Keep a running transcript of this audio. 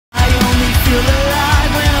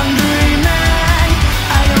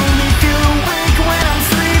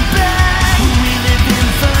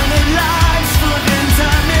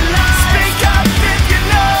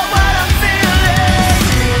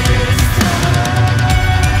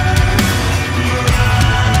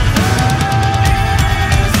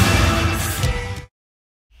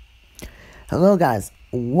Hello guys,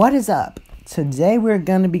 what is up? Today we're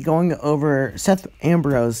going to be going over Seth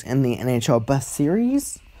Ambroz in the NHL Best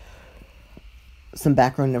Series. Some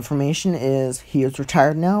background information is he is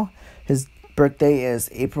retired now. His birthday is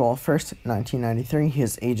April 1st, 1993.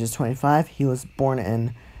 His age is 25. He was born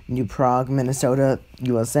in New Prague, Minnesota,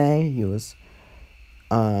 USA. He was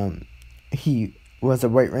a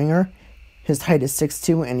right winger. His height is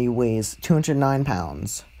 6'2" and he weighs 209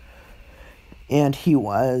 pounds. And he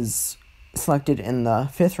was selected in the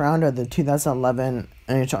 5th round of the 2011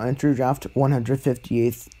 NHL entry draft,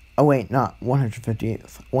 158th. Oh wait, not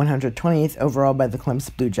 158th. 128th overall by the Columbus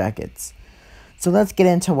Blue Jackets. So let's get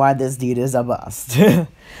into why this dude is a bust.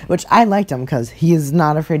 Which I liked him because he is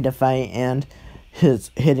not afraid to fight and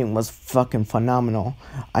his hitting was fucking phenomenal.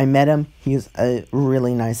 I met him. He's a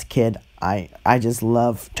really nice kid. I just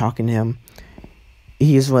love talking to him.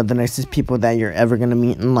 He's one of the nicest people that you're ever going to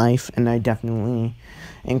meet in life, and I definitely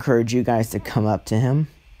encourage you guys to come up to him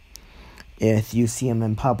if you see him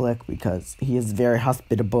in public, because he is very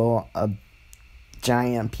hospitable, a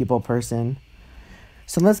giant people person.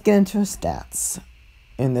 So let's get into his stats.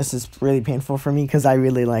 And this is really painful for me because I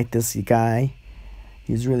really like this guy.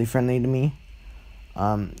 He's really friendly to me.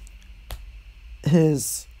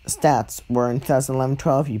 His stats were in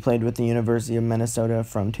 2011-12. He played with the University of Minnesota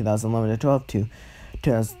from 2011-12 to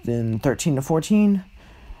 2013-14.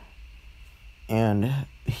 And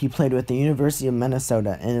he played with the University of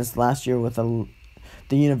Minnesota. In his last year with the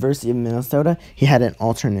University of Minnesota, he had an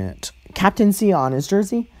alternate captaincy on his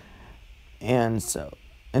jersey. And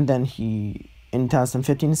then he, in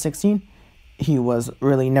 2015-16, he was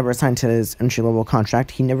really never signed to his entry-level contract.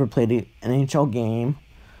 He never played an NHL game.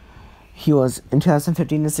 He was, in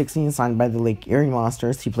 2015-16, signed by the Lake Erie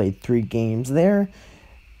Monsters. He played 3 games there,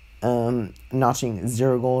 notching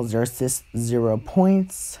 0 goals, 0 assists, 0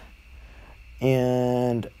 points,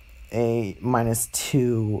 and a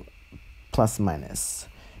 -2 ±.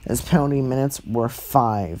 His penalty minutes were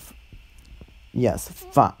 5. Yes,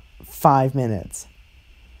 5 minutes.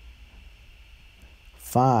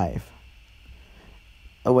 5.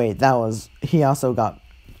 Oh wait, that was, he also got,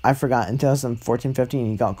 I forgot, in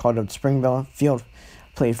 2014-15, he got called up to Springville Field,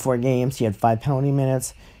 played 4 games, he had 5 penalty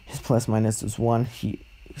minutes, his ± was 1, he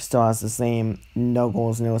still has the same, no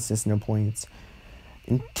goals, no assists, no points.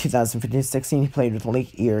 In 2015-16, he played with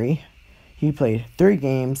Lake Erie. He played 3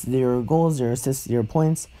 games, 0 goals, 0 assists, 0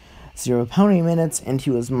 points, 0 penalty minutes, and he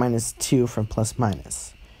was -2 for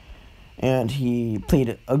 ±. And he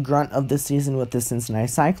played a grunt of the season with the Cincinnati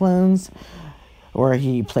Cyclones, where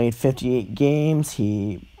he played 58 games.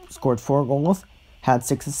 He scored 4 goals, had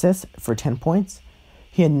 6 assists for 10 points.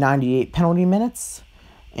 He had 98 penalty minutes,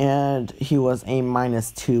 and he was a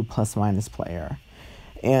 -2 ± player.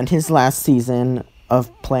 And his last season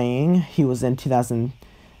of playing, he was in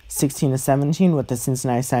 2016-17 with the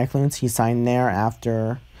Cincinnati Cyclones. He signed there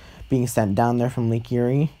after being sent down there from Lake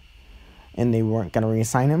Erie, and they weren't going to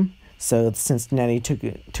re-sign him. So Cincinnati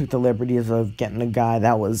took the liberties of getting a guy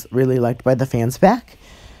that was really liked by the fans back.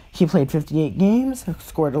 He played 58 games,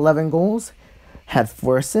 scored 11 goals, had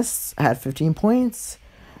 4 assists, had 15 points,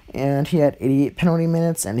 and he had 88 penalty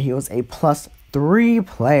minutes, and he was a +3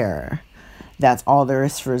 player. That's all there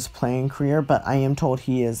is for his playing career, but I am told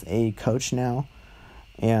he is a coach now.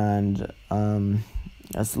 And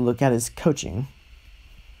let's look at his coaching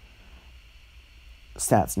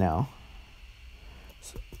stats now.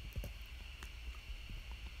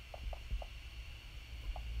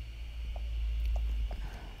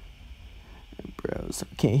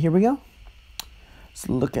 Okay, here we go. Let's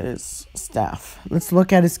look at his staff. Let's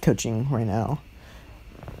look at his coaching right now.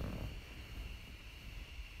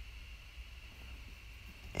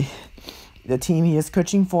 The team he is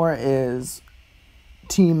coaching for is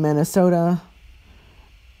Team Minnesota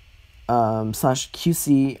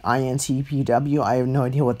 /QCINTPW. I have no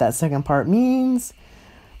idea what that second part means,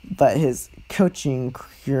 but his coaching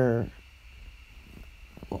career.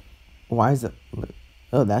 Why is it?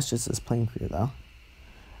 Oh, that's just his playing career, though.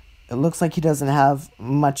 It looks like he doesn't have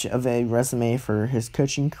much of a resume for his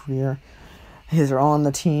coaching career. His role on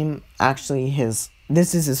the team, actually,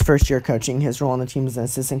 this is his first year coaching. His role on the team is an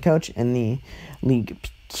assistant coach in the league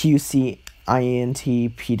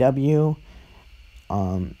QCINTPW.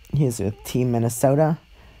 He's with Team Minnesota,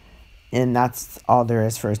 and that's all there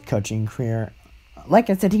is for his coaching career. Like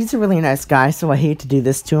I said, he's a really nice guy, so I hate to do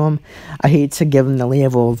this to him. I hate to give him the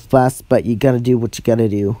label of bust, but you gotta do what you gotta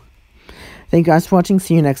do. Thank you guys for watching.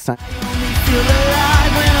 See you next time.